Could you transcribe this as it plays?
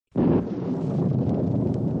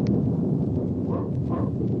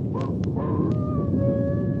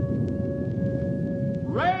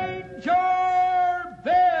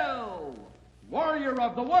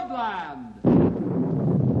of the Woodland.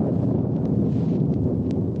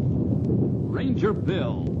 Ranger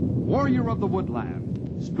Bill, warrior of the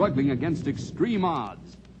woodland, struggling against extreme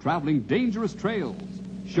odds, traveling dangerous trails,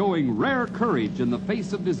 showing rare courage in the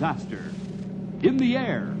face of disaster. In the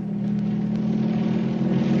air.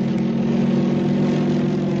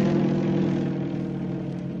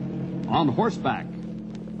 On horseback.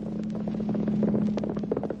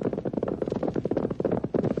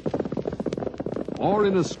 Or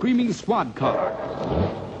in a screaming squad car.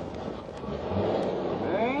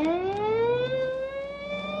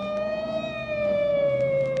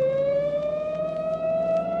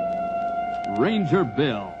 Ranger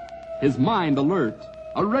Bill, his mind alert,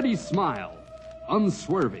 a ready smile,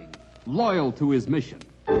 unswerving, loyal to his mission.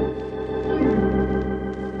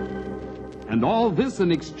 And all this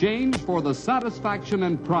in exchange for the satisfaction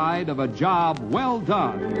and pride of a job well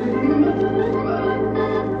done.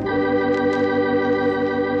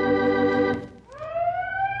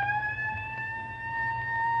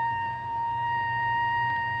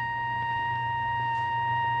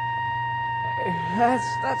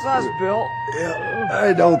 That's us, Bill. Yeah,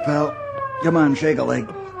 I know, pal. Come on, shake a leg.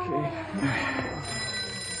 Okay.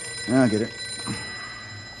 I'll get it.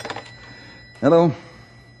 Hello?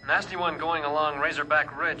 Nasty one going along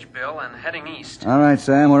Razorback Ridge, Bill, and heading east. All right,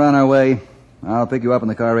 Sam, we're on our way. I'll pick you up on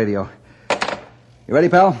the car radio. You ready,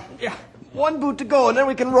 pal? Yeah, one boot to go, and then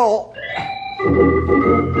we can roll.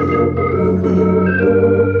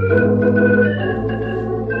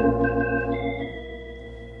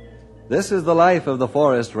 This is the life of the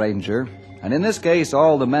forest ranger, and in this case,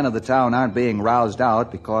 all the men of the town aren't being roused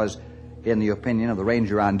out because, in the opinion of the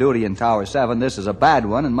ranger on duty in Tower 7, this is a bad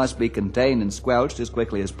one and must be contained and squelched as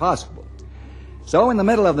quickly as possible. So in the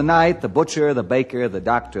middle of the night, the butcher, the baker, the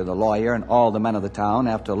doctor, the lawyer, and all the men of the town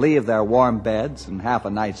have to leave their warm beds and half a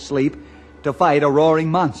night's sleep to fight a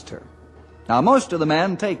roaring monster. Now, most of the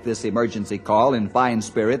men take this emergency call in fine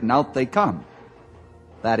spirit, and out they come.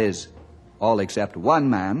 That is, all except one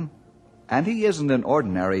man, and he isn't an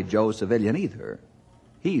ordinary Joe civilian either.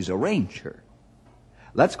 He's a ranger.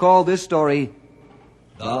 Let's call this story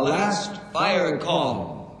The Last Fire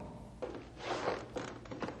Call.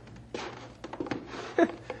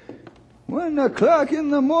 1 o'clock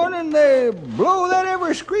in the morning, they blow that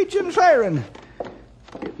ever-screeching siren.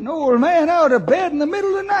 Get an old man out of bed in the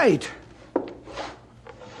middle of the night.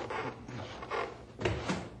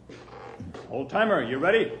 Old-timer, you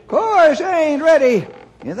ready? Of course I ain't ready.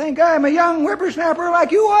 You think I'm a young whippersnapper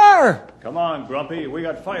like you are? Come on, Grumpy. We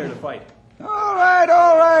got fire to fight. All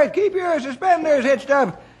right. Keep your suspenders hitched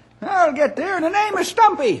up. I'll get there in the name of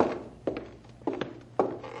Stumpy.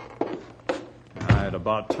 At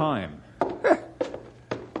about time.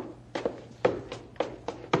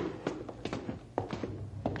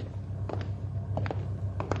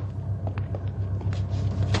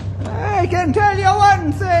 I can tell you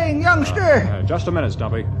one thing, youngster. Just a minute,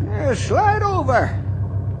 Stumpy. Slide over.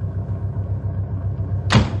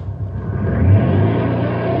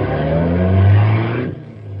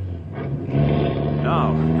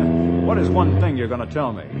 Now, what is one thing you're going to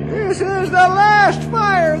tell me? This is the last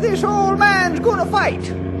fire this old man's gonna fight.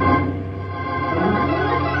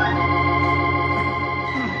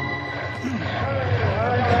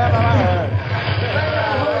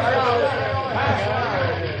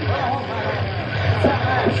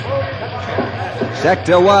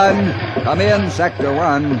 Sector 1, come in, Sector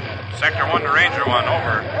 1. Sector 1 to Ranger 1,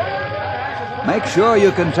 over. Make sure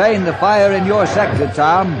you contain the fire in your sector,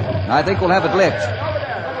 Tom. I think we'll have it lit.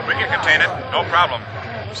 We can contain it, no problem.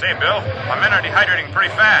 Say, Bill, my men are dehydrating pretty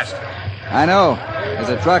fast. I know. There's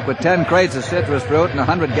a truck with 10 crates of citrus fruit and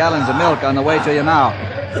 100 gallons of milk on the way to you now.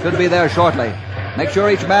 Should be there shortly. Make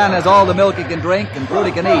sure each man has all the milk he can drink and fruit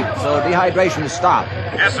he can eat, so dehydration is stopped.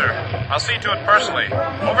 Yes, sir. I'll see to it personally.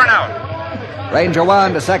 Over and out. Ranger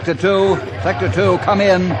 1 to Sector 2. Sector 2, come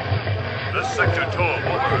in. This Sector 2,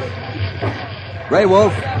 over. Grey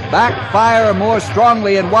Wolf, backfire more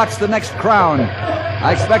strongly and watch the next crown.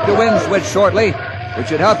 I expect a wind switch shortly, which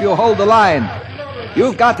should help you hold the line.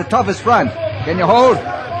 You've got the toughest front. Can you hold?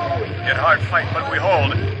 Get hard fight, but we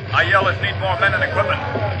hold. I yell if need more men and equipment.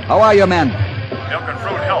 How are your men? Milk and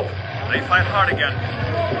fruit help. They fight hard again.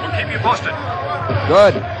 We'll keep you posted.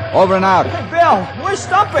 Good. Over and out. Hey, Bill, where's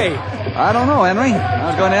Stumpy? I don't know, Henry. I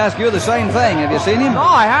was going to ask you the same thing. Have you seen him? No,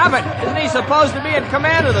 I haven't. Isn't he supposed to be in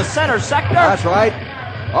command of the center sector? That's right.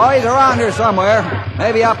 Oh, he's around here somewhere.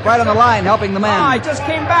 Maybe up right on the line helping the men. No, I just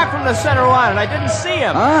came back from the center line and I didn't see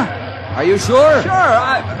him. Huh? Are you sure? Sure.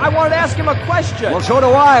 I wanted to ask him a question. Well, so do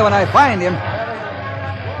I when I find him.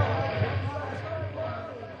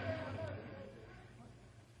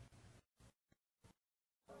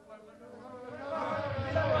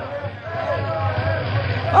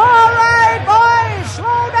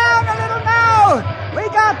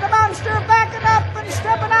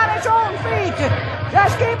 its own feet.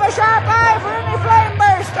 Just keep a sharp eye for any flame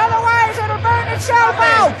burst, otherwise it'll burn itself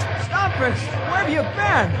out. Stumpy, where have you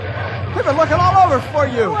been? We've been looking all over for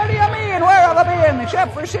you. What do you mean, where have I been?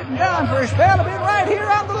 Except for sitting down for a spell, I've been right here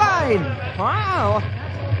on the line. Wow.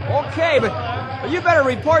 Okay, but you better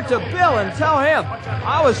report to Bill and tell him.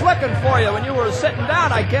 I was looking for you when you were sitting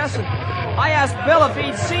down, I guess, and I asked Bill if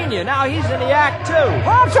he'd seen you. Now he's in the act, too.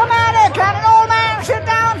 What's the matter? Can an old man sit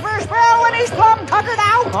down for a spell when he's plumb tuckered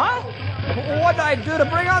out? Huh? What'd I do to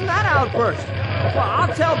bring on that outburst? Well,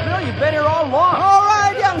 I'll tell Bill you've been here all along. All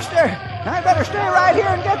right, youngster. I'd better stay right here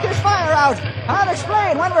and get this fire out. I'll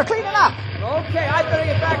explain when we're cleaning up. Okay, I'd better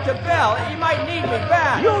get back to Bill. He might need me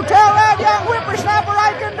back. You tell that young whippersnapper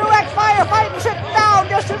I can direct firefighting sitting down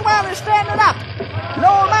just as well as standing up. An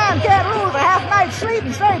old man can't lose a half night's sleep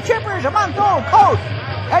and stay chipper as a month-old colt.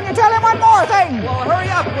 And you tell him one more thing. Well, hurry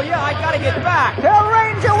up, will you? I gotta get back. Tell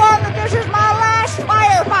Ranger One that this is my last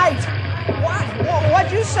firefight. What?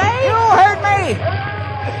 What'd you say? You heard me.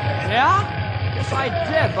 Yeah? Yes, I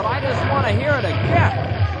did, but I just want to hear it again.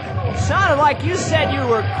 It sounded like you said you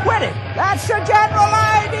were quitting. That's the general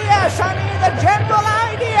idea, Sonny, the general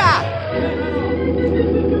idea.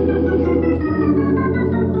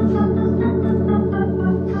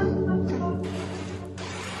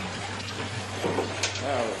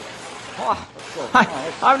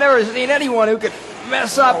 I've never seen anyone who could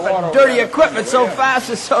mess up and dirty equipment so fast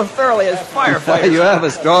and so thoroughly as firefighters. You have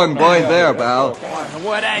a strong point there, pal.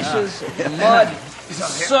 Wet ashes, mud,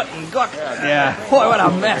 soot, and guck. Yeah. Boy, what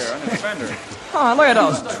a mess. Oh, look at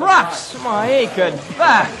those trucks. My aching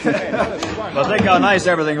back. But think how nice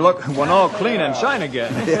everything looked when all clean and shine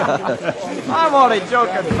again. I'm only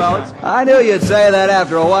joking, fellas. I knew you'd say that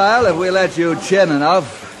after a while if we let you chin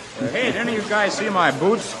enough. Hey, did any of you guys see my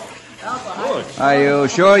boots? Are you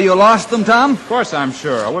sure you lost them, Tom? Of course I'm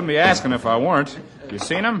sure. I wouldn't be asking if I weren't. You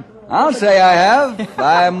seen them? I'll say I have.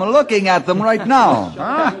 I'm looking at them right now.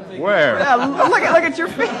 Huh? Where? Yeah, look at your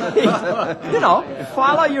feet. You know,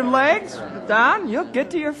 follow your legs down, you'll get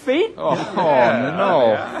to your feet. Oh,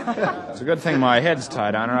 no. It's a good thing my head's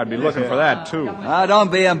tied on, or I'd be looking for that, too.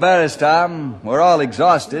 Don't be embarrassed, Tom. We're all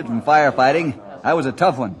exhausted from firefighting. That was a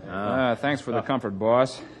tough one. Thanks for the comfort,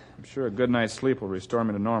 boss. I'm sure a good night's sleep will restore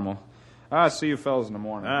me to normal. I'll see you fellas in the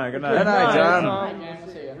morning. Good night. Good night,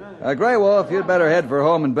 John. Grey Wolf, you'd better head for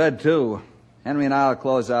home and bed, too. Henry and I'll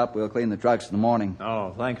close up. We'll clean the trucks in the morning.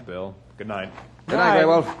 Oh, thanks, Bill. Good night. Good night, Grey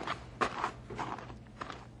Wolf.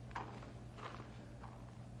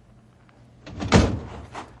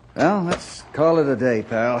 Well, let's call it a day,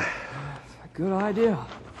 pal. Good idea.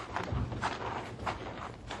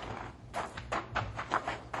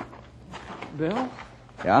 Bill,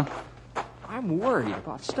 Yeah? I'm worried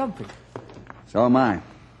about Stumpy. So am I.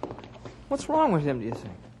 What's wrong with him, do you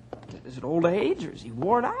think? Is it old age, or is he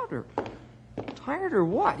worn out, or tired, or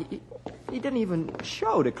what? He didn't even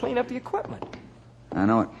show to clean up the equipment. I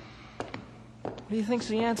know it. What do you think's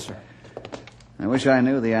the answer? I wish I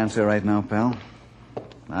knew the answer right now, pal.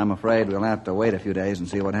 I'm afraid we'll have to wait a few days and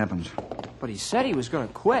see what happens. But he said he was going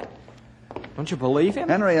to quit. Don't you believe him?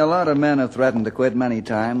 Henry, a lot of men have threatened to quit many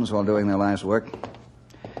times while doing their life's work.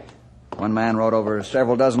 One man wrote over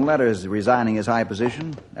several dozen letters resigning his high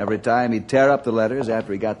position. Every time he'd tear up the letters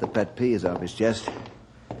after he got the pet peeves off his chest.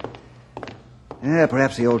 Yeah,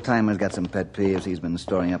 perhaps the old-timer's got some pet peeves he's been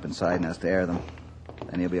storing up inside and has to air them.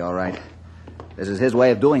 Then he'll be all right. This is his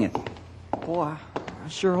way of doing it. Boy, I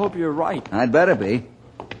sure hope you're right. I'd better be.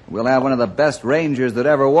 We'll have one of the best rangers that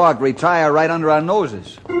ever walked retire right under our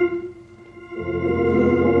noses.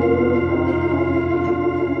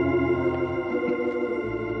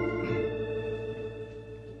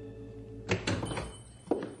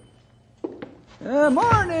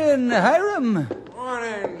 Morning, Hiram.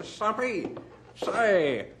 Morning, Stumpy.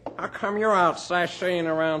 Say, how come you're out sashaying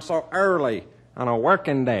around so early on a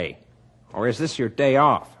working day? Or is this your day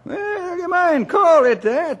off? Well, you mind call it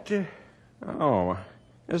that. Oh,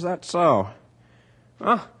 is that so?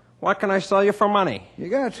 Well, what can I sell you for money? You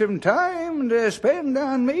got some time to spend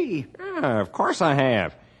on me. Yeah, of course I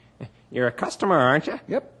have. You're a customer, aren't you?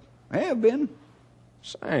 Yep, I have been.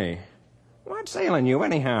 Say, what's ailing you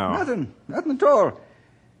anyhow? Nothing at all.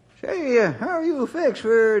 Say, how are you fixed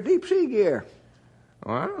for deep sea gear?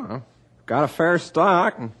 Well, got a fair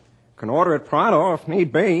stock and can order it pronto if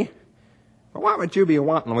need be. But what would you be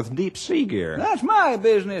wanting with deep sea gear? That's my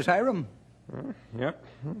business, Hiram. Yep,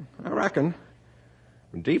 I reckon.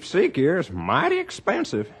 Deep sea gear is mighty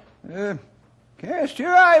expensive. Cast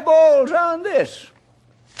your eyeballs on this.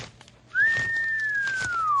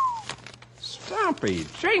 Stumpy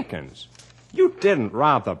Jenkins, you didn't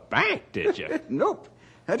rob the bank, did you? Nope.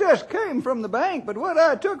 I just came from the bank, but what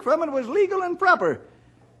I took from it was legal and proper.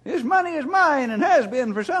 This money is mine and has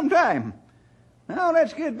been for some time. Now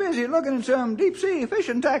let's get busy looking at some deep-sea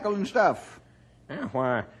fishing tackle and stuff.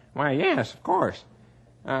 Yeah, why, yes, of course.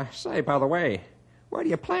 Say, by the way, where do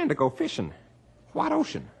you plan to go fishing? What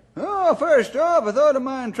ocean? Oh, first off, I thought I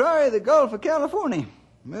might try the Gulf of California.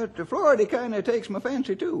 But the Florida kind of takes my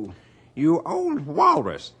fancy, too. You old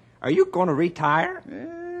walrus. Are you going to retire?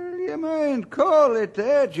 Well, you might call it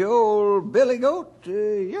that, you old billy goat.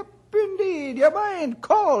 Yep, indeed, you might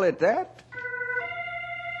call it that.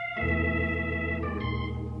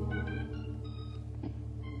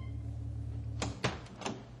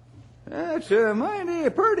 That's a mighty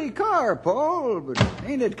pretty car, Paul, but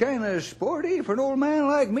ain't it kind of sporty for an old man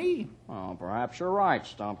like me? Well, perhaps you're right,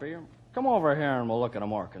 Stumpy. Come over here and we'll look at a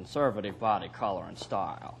more conservative body color and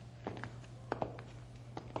style.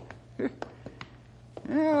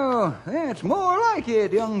 Oh, that's more like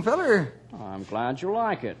it, young feller. I'm glad you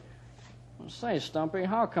like it. Say, Stumpy,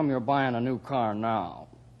 how come you're buying a new car now?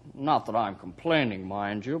 Not that I'm complaining,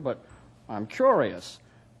 mind you, but I'm curious.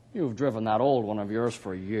 You've driven that old one of yours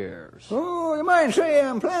for years. Oh, you might say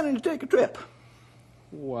I'm planning to take a trip.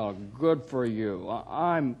 Well, good for you.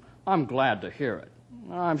 I'm glad to hear it.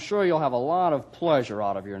 I'm sure you'll have a lot of pleasure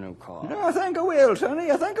out of your new car. I think I will,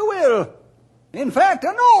 Sonny. I think I will. In fact,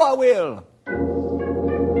 I know I will.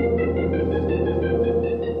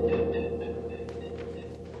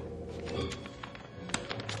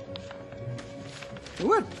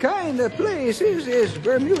 What kind of place is this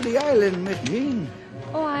Bermuda Island, Miss Jean?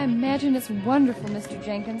 Oh, I imagine it's wonderful, Mr.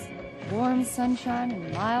 Jenkins. Warm sunshine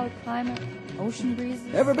and mild climate, ocean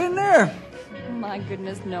breezes. Ever been there? My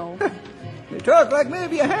goodness, no. You talk like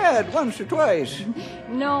maybe you had once or twice.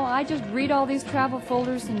 No, I just read all these travel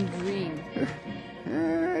folders and dream.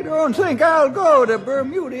 I don't think I'll go to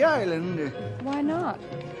Bermuda Island. Why not?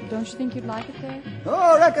 Don't you think you'd like it there?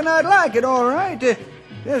 Oh, I reckon I'd like it, all right.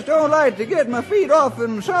 Just don't like to get my feet off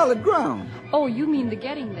in solid ground. Oh, you mean the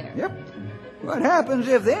getting there? Yep. What happens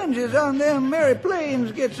if the engines on them merry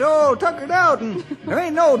planes gets all tuckered out and there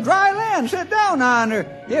ain't no dry land set down on, or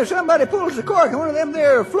if somebody pulls the cork in one of them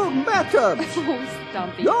there floating bathtubs? Oh,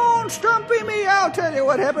 Stumpy. Don't stumpy me, I'll tell you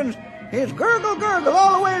what happens. It's gurgle, gurgle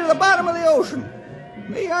all the way to the bottom of the ocean.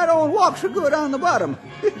 Me, I don't walk so good on the bottom.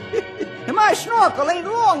 And my snorkel ain't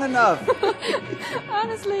long enough.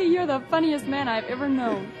 Honestly, you're the funniest man I've ever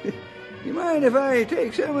known. You mind if I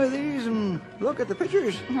take some of these and look at the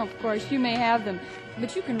pictures? Of course, you may have them,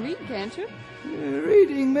 but you can read, can't you?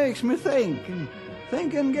 Reading makes me think, and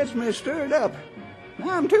thinking gets me stirred up.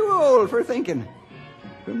 I'm too old for thinking.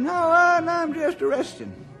 From now on, I'm just a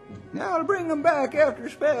resting. I'll bring them back after a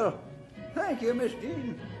spell. Thank you, Miss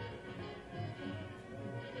Jean.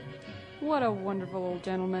 What a wonderful old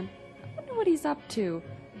gentleman. I wonder what he's up to.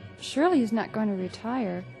 Surely he's not going to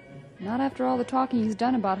retire. Not after all the talking he's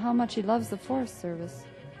done about how much he loves the Forest Service.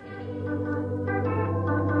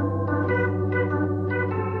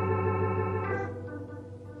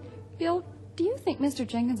 Bill, do you think Mr.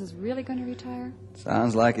 Jenkins is really going to retire?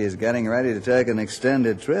 Sounds like he's getting ready to take an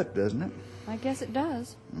extended trip, doesn't it? I guess it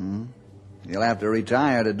does. He'll have to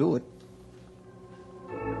retire to do it.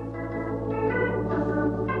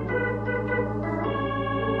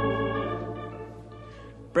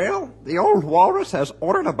 Bill, the old walrus has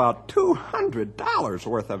ordered about $200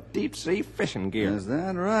 worth of deep-sea fishing gear. Is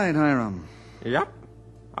that right, Hiram? Yep.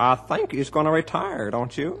 I think he's going to retire,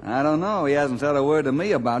 don't you? I don't know. He hasn't said a word to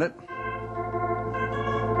me about it.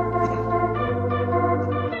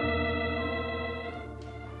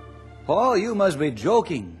 Paul, you must be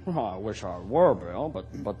joking. Oh, I wish I were, Bill,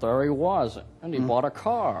 but there he was, and he bought a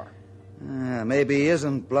car. Maybe he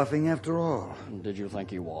isn't bluffing after all. Did you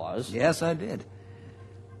think he was? Yes, I did.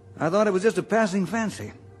 I thought it was just a passing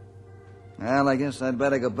fancy. Well, I guess I'd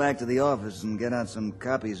better go back to the office and get out some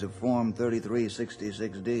copies of Form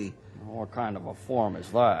 3366D. What kind of a form is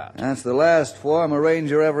that? That's the last form a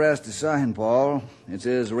ranger ever has to sign, Paul. It's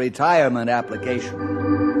his retirement application.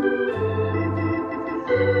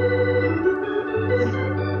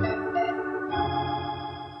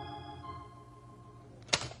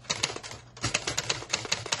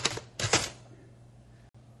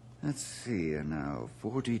 Let's see here now.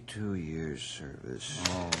 42 years service.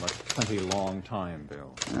 Oh, that's plenty long time,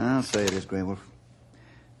 Bill. I'll say it is, Grey Wolf.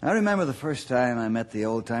 I remember the first time I met the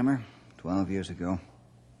old-timer, 12 years ago.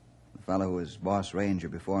 The fellow who was boss ranger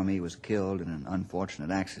before me was killed in an unfortunate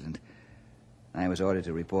accident. I was ordered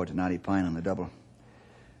to report to Knotty Pine on the double.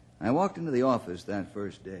 I walked into the office that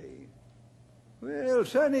first day. Well,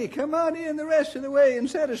 Sonny, come on in the rest of the way and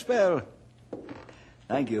set a spell.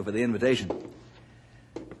 Thank you for the invitation.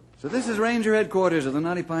 So this is Ranger headquarters of the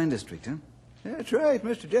Knotty Pine District, huh? That's right,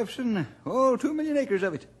 Mr. Jefferson. All 2 million acres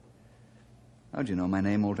of it. How'd you know my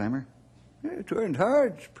name, old-timer? It weren't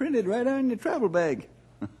hard. It's printed right on your travel bag.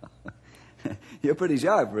 You're pretty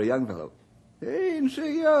sharp for a young fellow. Ain't so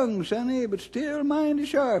young, Sonny, but still mighty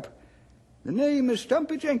sharp. The name is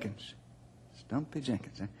Stumpy Jenkins. Stumpy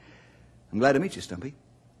Jenkins, huh? I'm glad to meet you, Stumpy.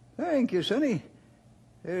 Thank you, Sonny.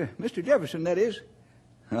 Mr. Jefferson, that is.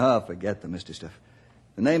 Oh, forget the Mr. stuff.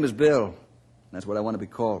 The name is Bill. That's what I want to be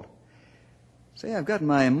called. Say, I've got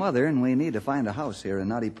my mother, and we need to find a house here in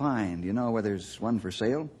Knotty Pine. Do you know where there's one for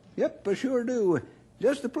sale? Yep, I sure do.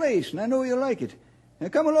 Just the place, and I know you'll like it. Now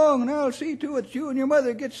come along, and I'll see to it that you and your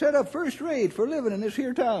mother get set up first rate for living in this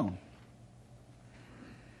here town.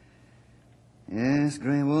 Yes,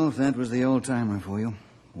 Grey Wolf, that was the old-timer for you.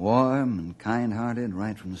 Warm and kind-hearted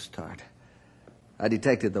right from the start. I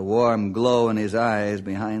detected the warm glow in his eyes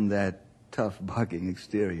behind that tough, barking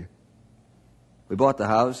exterior. We bought the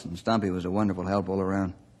house, and Stumpy was a wonderful help all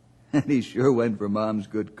around. And he sure went for Mom's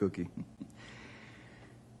good cooking.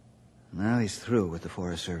 Now he's through with the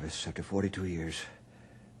Forest Service after 42 years.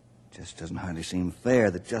 Just doesn't hardly seem fair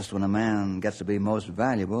that just when a man gets to be most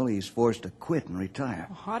valuable, he's forced to quit and retire.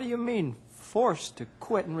 How do you mean, forced to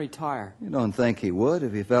quit and retire? You don't think he would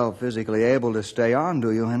if he felt physically able to stay on,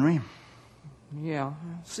 do you, Henry? Yeah,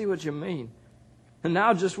 I see what you mean. And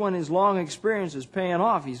now just when his long experience is paying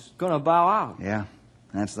off, he's going to bow out. Yeah,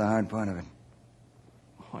 that's the hard part of it.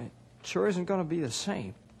 Well, it sure isn't going to be the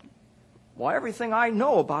same. Well, everything I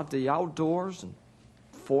know about the outdoors and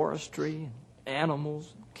forestry and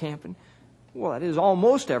animals and camping, well, that is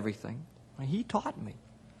almost everything. He taught me.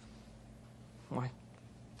 Why,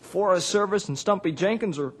 Forest Service and Stumpy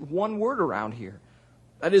Jenkins are one word around here.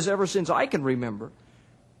 That is, ever since I can remember.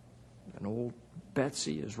 And old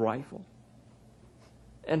Betsy, his rifle.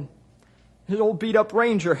 And his old beat-up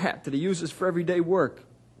ranger hat that he uses for everyday work.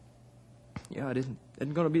 Yeah, it isn't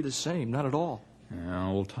going to be the same, not at all. Yeah,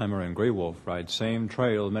 old-timer and Grey Wolf ride same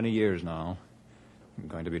trail many years now.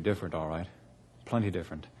 Going to be different, all right. Plenty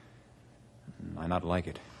different. I not like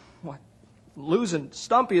it. What? Losing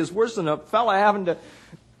Stumpy is worse than a fella having to...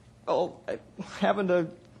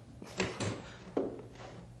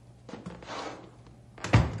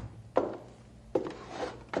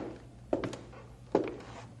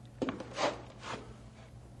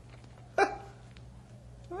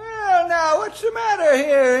 What's the matter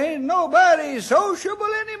here? Ain't nobody sociable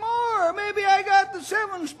anymore. Maybe I got the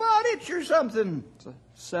 7-spot itch or something. It's a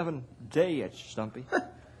 7-day itch, Stumpy.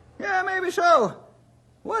 Yeah, maybe so.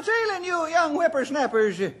 What's ailing you, young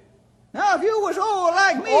whippersnappers? Now, if you was old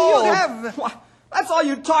like me, you'd have... That's all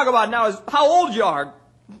you talk about now is how old you are.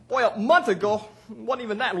 Boy, a month ago, wasn't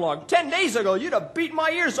even that long. 10 days ago, you'd have beat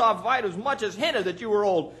my ears off if I'd as much as hinted that you were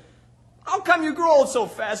old. How come you grew old so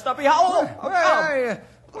fast, Stumpy? How old?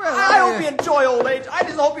 I hope you enjoy old age. I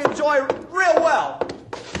just hope you enjoy it real well.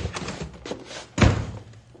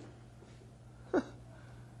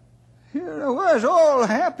 Here I was all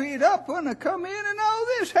happied up when I come in, and now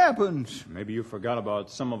this happens. Maybe you forgot about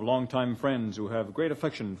some of longtime friends who have great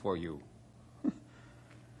affection for you.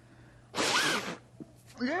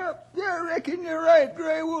 Yeah, I reckon you're right,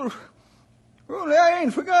 Grey Wolf. Only I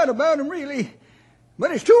ain't forgot about him, really.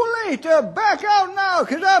 But it's too late to back out now,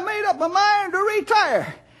 'cause I've made up my mind to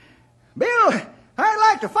retire. Bill,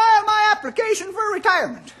 I'd like to file my application for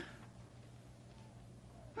retirement.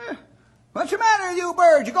 What's the matter, you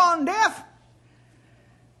birds? You gone deaf?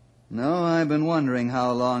 No, I've been wondering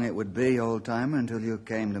how long it would be, old-timer, until you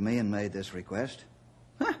came to me and made this request.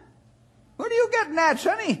 Huh? What are you getting at,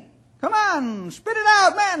 Sonny? Come on, spit it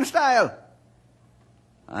out, man style.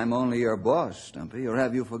 I'm only your boss, Stumpy, or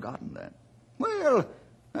have you forgotten that? Well,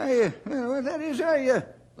 that is,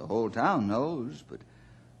 The whole town knows, but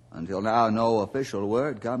until now no official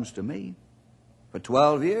word comes to me. For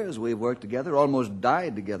 12 years we've worked together, almost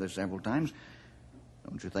died together several times.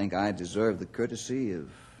 Don't you think I deserve the courtesy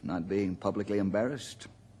of not being publicly embarrassed?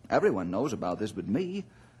 Everyone knows about this but me.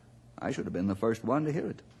 I should have been the first one to hear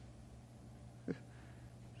it. Is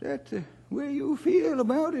that the way you feel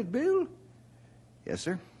about it, Bill? Yes,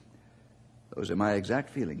 sir. Those are my exact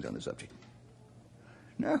feelings on the subject.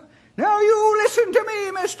 Now you listen to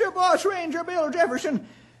me, Mr. Boss Ranger Bill Jefferson.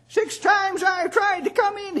 6 times I've tried to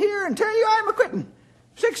come in here and tell you I'm a-quitting.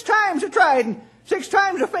 6 times I tried, and 6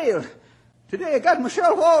 times I failed. Today I got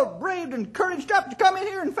myself all braved and couraged up to come in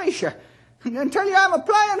here and face you and tell you I'm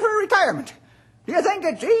applying for retirement. Do you think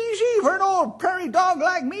it's easy for an old prairie dog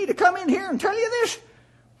like me to come in here and tell you this?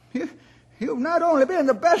 You've not only been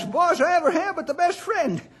the best boss I ever had, but the best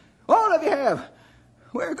friend. All of you have.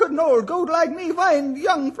 Where could an old goat like me find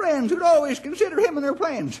young friends who'd always consider him in their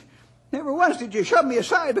plans? Never once did you shove me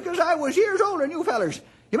aside because I was years older than you fellers.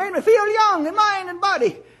 You made me feel young in mind and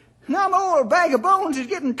body. Now my old bag of bones is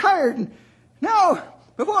getting tired. And now,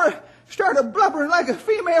 before I start a blubbering like a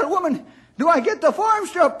female woman, do I get the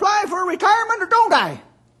forms to apply for retirement or don't I?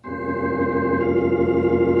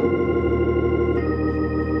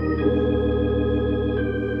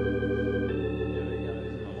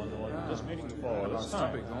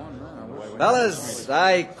 Fellas,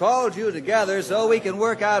 I called you together so we can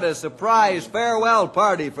work out a surprise farewell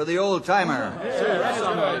party for the old-timer.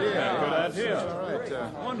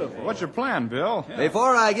 Wonderful. What's your plan, Bill?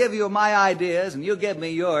 Before I give you my ideas and you give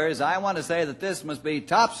me yours, I want to say that this must be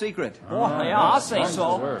top secret. Oh, yeah, I'll say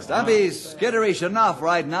so. Stumpy's skitterish enough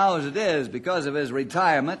right now as it is because of his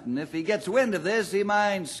retirement, and if he gets wind of this, he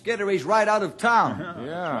minds skitterish right out of town.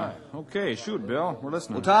 Yeah. Okay, shoot, Bill. We're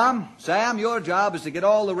listening. Well, Tom, Sam, your job is to get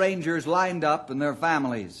all the Rangers lined up and their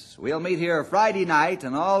families. We'll meet here Friday night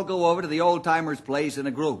and all go over to the old-timer's place in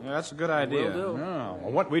a group. Yeah, that's a good idea. Yeah,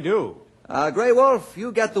 well, what we do? Grey Wolf,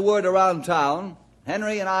 you get the word around town.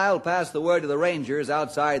 Henry and I'll pass the word to the Rangers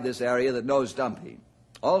outside this area that know Stumpy.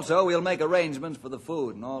 Also, we'll make arrangements for the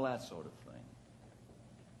food and all that sort of thing.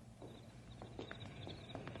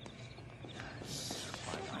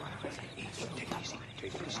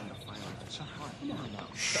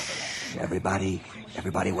 Shh, everybody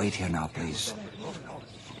wait here now, please.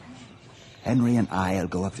 Henry and I'll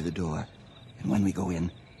go up to the door, and when we go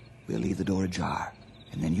in, we'll leave the door ajar,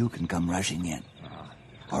 and then you can come rushing in.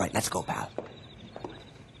 All right, let's go, pal.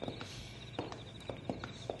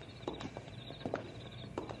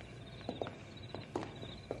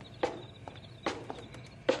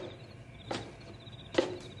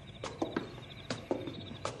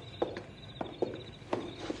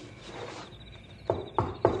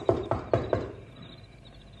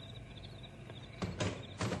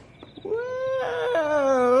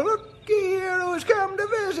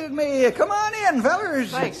 Come on in,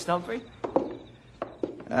 fellers. Thanks, Stumpy.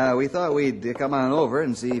 We thought we'd come on over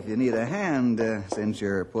and see if you need a hand since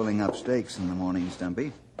you're pulling up stakes in the morning,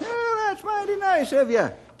 Stumpy. Well, that's mighty nice of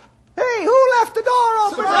you. Hey, who left the door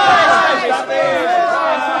open?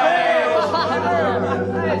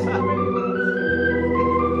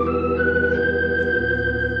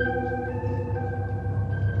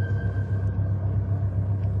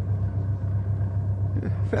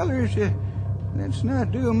 Fellers, let's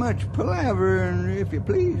not do much palaver, if you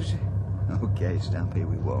please. Okay, Stumpy,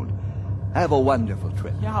 we won't. Have a wonderful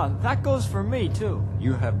trip. Yeah, that goes for me, too.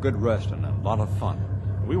 You have good rest and a lot of fun.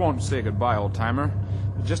 We won't say goodbye, old-timer.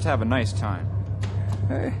 Just have a nice time.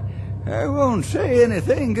 I won't say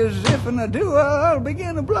anything, because if I do, I'll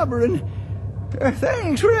begin a blubbering.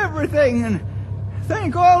 Thanks for everything, and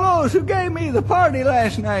thank all those who gave me the party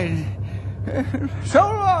last night. So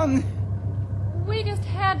long. We just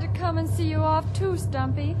had to come and see you off, too,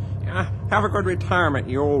 Stumpy. Have a good retirement,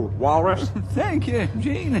 you old walrus. Thank you,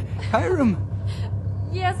 Jean. Hiram.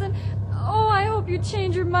 Yes, and I hope you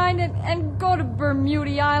change your mind and go to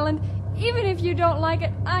Bermuda Island. Even if you don't like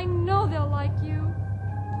it, I know they'll like you.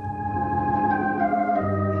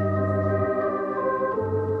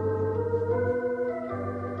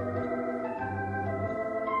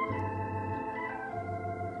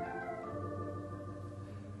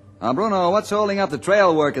 Bruno, what's holding up the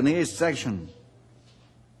trail work in the east section?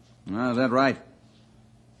 Is that right?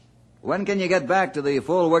 When can you get back to the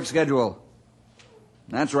full work schedule?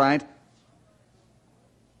 That's right.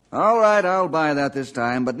 All right, I'll buy that this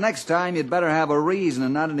time, but next time you'd better have a reason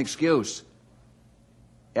and not an excuse.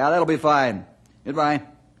 Yeah, that'll be fine. Goodbye.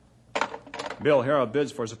 Bill, here are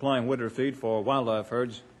bids for supplying winter feed for wildlife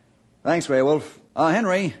herds. Thanks, Grey Wolf.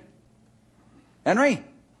 Henry? Henry?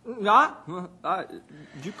 Yeah?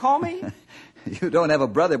 Did you call me? You don't have a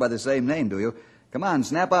brother by the same name, do you? Come on,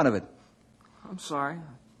 snap out of it. I'm sorry.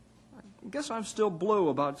 I guess I'm still blue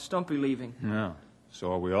about Stumpy leaving. Yeah,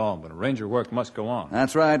 so are we all, but ranger work must go on.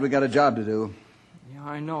 That's right, we got a job to do. Yeah,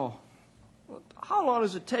 I know. How long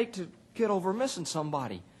does it take to get over missing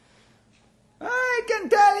somebody? I can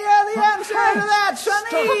tell you the answer to that,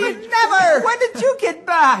 Sonny. Never. When did you get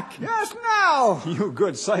back? Just now. You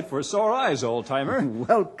good sight for sore eyes, old-timer.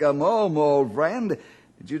 Welcome home, old friend.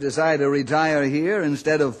 Did you decide to retire here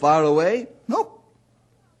instead of far away? Nope.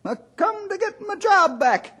 I come to get my job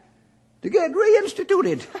back. To get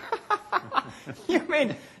reinstituted. You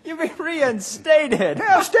mean reinstated?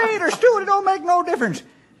 Well, stayed or stewed, it don't make no difference.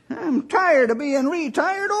 I'm tired of being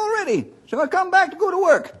retired already, so I come back to go to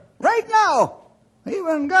work. Right now. I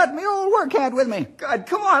even got me old work hat with me. God,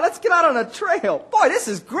 come on, let's get out on a trail. Boy, this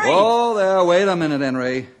is great. Oh, there, wait a minute,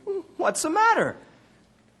 Henry. What's the matter?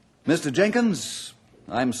 Mr. Jenkins,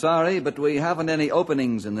 I'm sorry, but we haven't any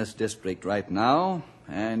openings in this district right now,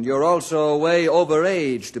 and you're also way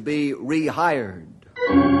overage to be rehired.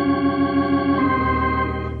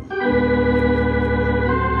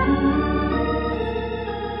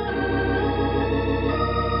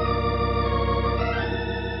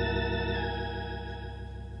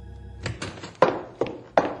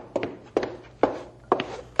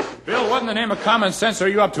 Bill, what in the name of common sense are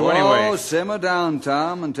you up to anyway? Oh, simmer down,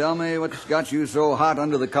 Tom, and tell me what's got you so hot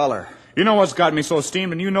under the collar. You know what's got me so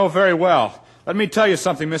steamed, and you know very well. Let me tell you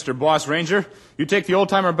something, Mr. Boss Ranger. You take the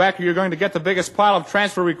old-timer back, or you're going to get the biggest pile of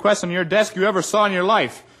transfer requests on your desk you ever saw in your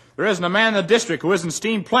life. There isn't a man in the district who isn't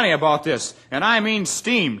steamed plenty about this, and I mean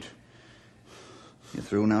steamed. You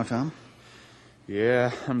through now, Tom?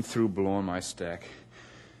 Yeah, I'm through blowing my stack.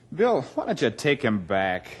 Bill, why don't you take him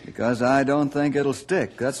back? Because I don't think it'll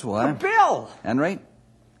stick, that's why. Bill! Henry,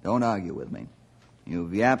 don't argue with me.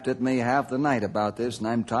 You've yapped at me half the night about this, and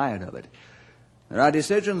I'm tired of it. There are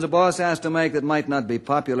decisions a boss has to make that might not be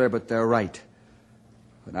popular, but they're right.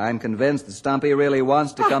 But I'm convinced that Stumpy really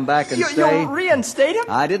wants to come back and stay. You'll reinstate him?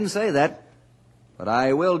 I didn't say that, but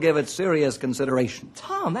I will give it serious consideration.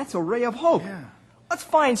 Tom, that's a ray of hope. Yeah. Let's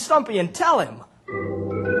find Stumpy and tell him.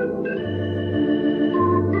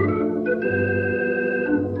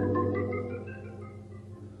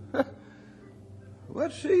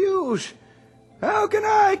 What's the use? How can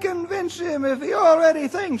I convince him if he already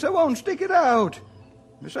thinks I won't stick it out?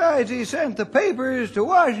 Besides, he sent the papers to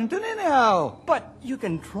Washington anyhow. But you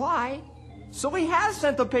can try. So he has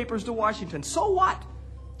sent the papers to Washington. So what?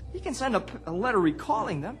 He can send a letter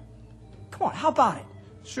recalling them. Come on, how about it?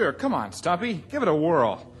 Sure, come on, Stumpy. Give it a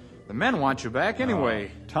whirl. The men want you back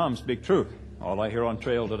anyway. Tom, speak truth. All I hear on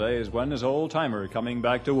trail today is when is old-timer coming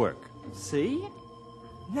back to work. See?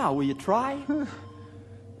 Now, will you try?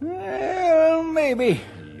 Well, maybe.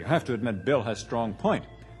 You have to admit Bill has strong point.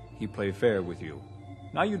 He play fair with you.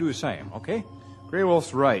 Now you do the same, okay? Grey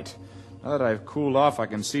Wolf's right. Now that I've cooled off, I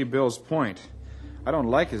can see Bill's point. I don't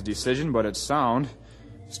like his decision, but it's sound.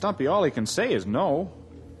 Stumpy, all he can say is no.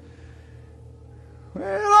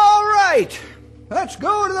 Well, all right. Let's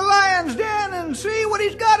go to the lion's den and see what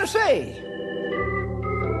he's got to say.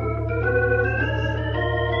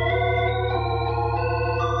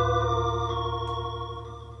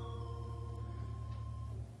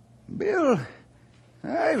 Bill,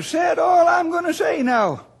 I've said all I'm going to say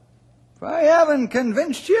now. If I haven't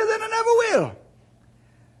convinced you, then I never will.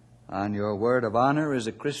 On your word of honor as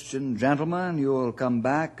a Christian gentleman, you'll come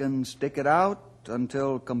back and stick it out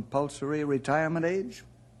until compulsory retirement age?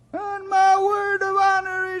 On my word of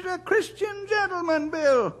honor as a Christian gentleman,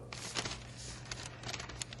 Bill.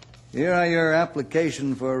 Here are your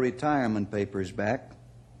application for retirement papers back.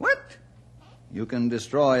 What? You can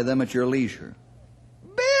destroy them at your leisure.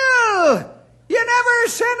 Bill! You never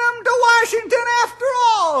sent them to Washington after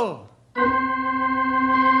all!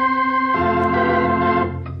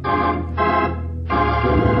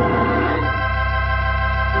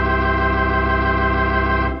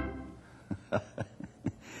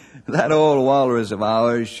 That old walrus of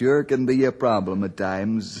ours sure can be a problem at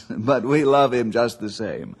times, but we love him just the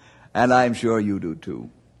same. And I'm sure you do too.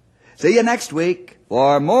 See you next week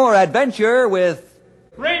for more adventure with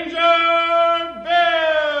Ranger Bill!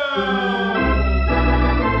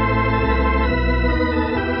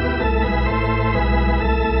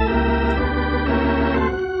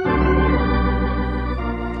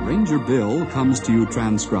 Ranger Bill comes to you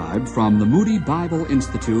transcribed from the Moody Bible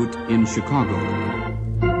Institute in Chicago.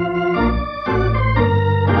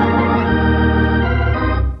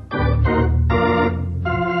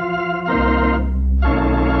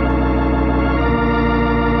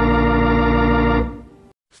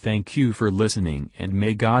 Thank you for listening and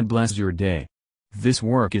may God bless your day. This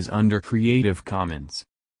work is under Creative Commons.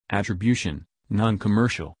 Attribution,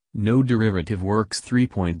 non-commercial, no derivative works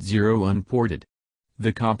 3.0 unported.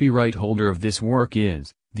 The copyright holder of this work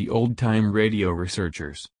is the Old Time Radio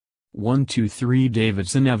Researchers. 123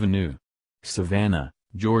 Davidson Avenue, Savannah,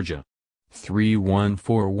 Georgia.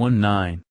 31419.